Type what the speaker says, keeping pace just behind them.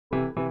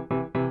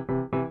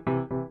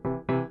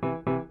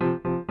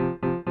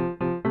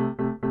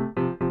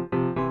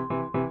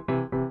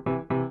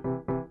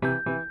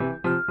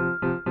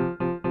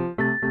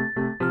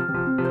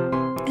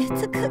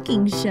It's a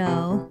cooking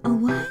show. A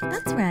what?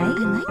 That's right. I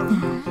like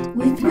that.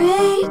 With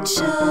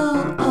Rachel.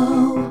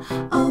 Oh,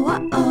 oh,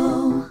 oh,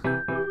 oh.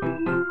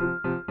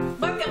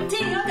 Welcome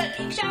to your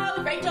cooking show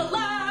with Rachel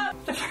Love.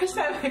 The first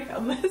time I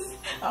filmed this,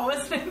 I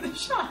wasn't in the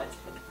shot.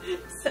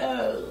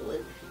 So,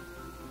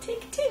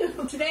 take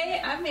two.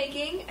 Today I'm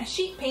making a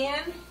sheet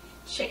pan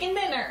chicken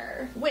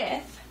dinner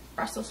with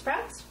Brussels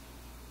sprouts,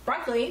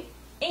 broccoli,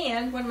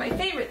 and one of my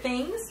favorite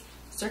things,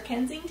 Sir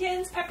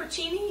Kensington's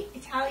pepperoncini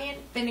Italian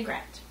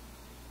vinaigrette.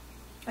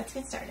 Let's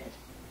get started.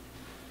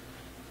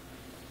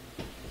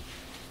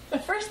 The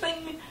first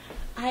thing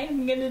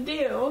I'm gonna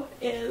do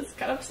is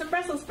cut up some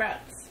Brussels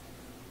sprouts.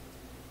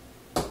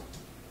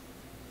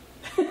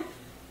 Cut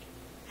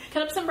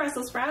up some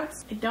Brussels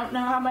sprouts. I don't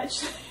know how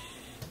much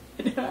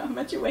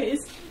it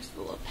weighs. Here's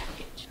the little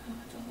package. Oh,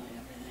 it's all the way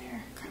over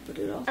there.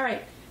 Crap-a-doodle.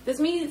 Alright,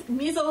 this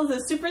measles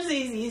is super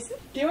easy.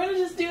 Do you want to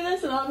just do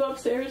this and I'll go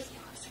upstairs?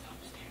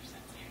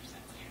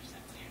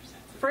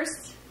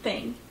 First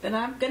thing that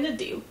I'm gonna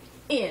do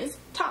is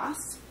toss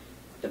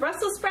the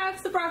Brussels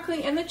sprouts, the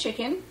broccoli, and the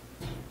chicken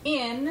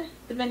in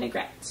the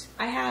vinaigrette.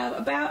 I have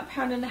about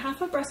 1.5 pounds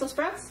of Brussels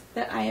sprouts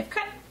that I have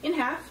cut in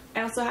half.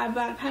 I also have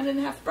about 1.5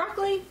 pounds of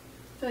broccoli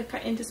that I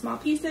cut into small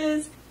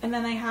pieces. And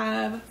then I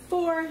have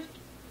four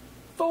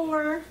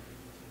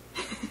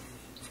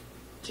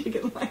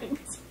chicken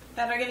legs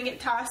that are gonna get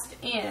tossed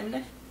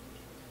in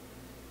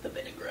the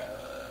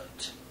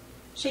vinaigrette.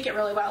 Shake it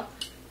really well,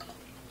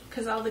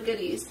 because all the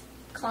goodies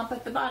clump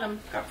at the bottom.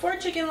 Got 4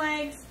 chicken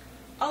legs,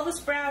 all the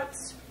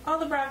sprouts, all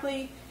the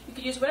broccoli. You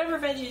could use whatever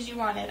veggies you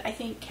wanted. I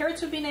think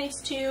carrots would be nice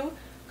too.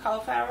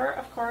 Cauliflower,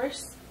 of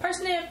course.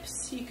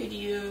 Parsnips. You could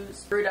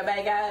use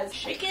rutabagas.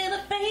 Shake it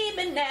up,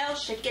 baby, now.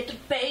 Shake it up,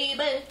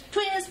 baby.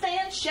 Twist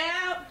and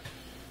shout.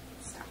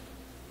 Stop.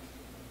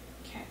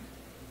 Okay.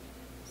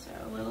 So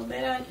a little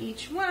bit on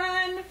each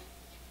one.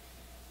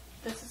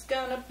 This is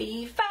gonna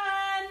be fun.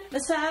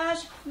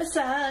 Massage,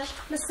 massage,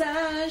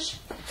 massage.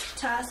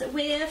 Toss it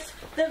with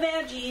the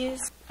veggies.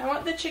 I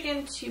want the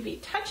chicken to be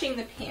touching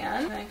the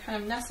pan. And I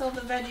kind of nestle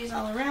the veggies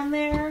all around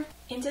there.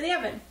 Into the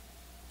oven.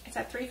 It's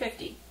at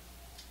 350.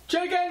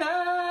 Chicken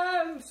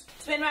hands!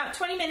 It's been about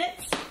 20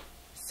 minutes.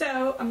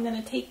 So I'm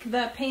gonna take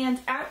the pans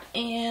out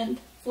and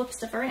flip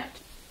stuff around.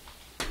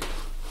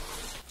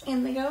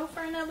 And they go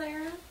for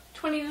another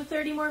 20 to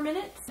 30 more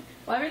minutes.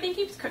 While everything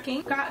keeps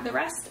cooking, got the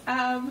rest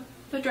of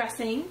the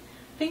dressing.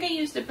 I think I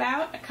used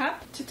about a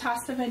cup to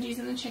toss the veggies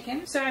and the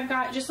chicken. So I've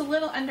got just a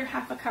little under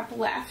half a cup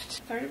left.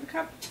 A third of a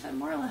cup?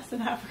 More or less than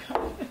half a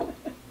cup.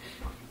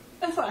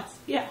 That's less.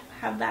 Yeah.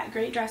 Have that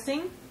great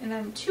dressing. And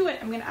then to it,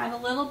 I'm going to add a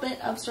little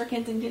bit of Sir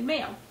Kensington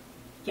mayo.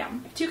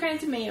 Yum. 2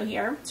 kinds of mayo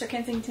here. Sir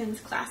Kensington's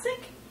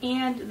Classic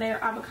and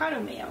their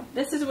avocado mayo.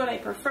 This is what I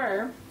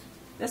prefer.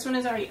 This one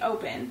is already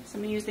open, so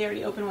I'm going to use the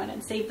already open one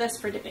and save this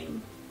for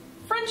dipping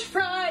French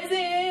fries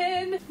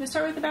in. I'm going to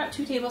start with about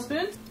 2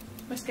 tablespoons.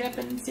 Whisk it up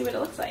and see what it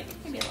looks like.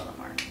 Maybe a little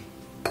more.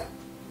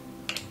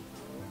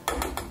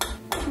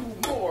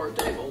 2 more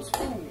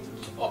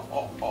tablespoons. Oh,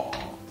 oh, oh.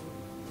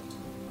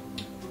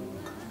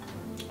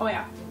 Oh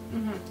yeah.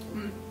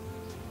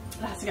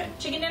 That's good.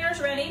 Chicken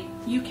dinner's ready.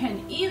 You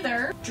can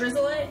either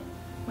drizzle it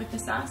with the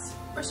sauce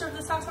or serve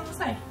the sauce on the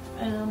side.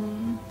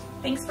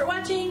 Thanks for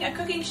watching A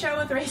Cooking Show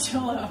with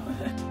Rachel O.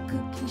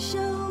 Cooking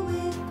show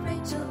with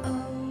Rachel O.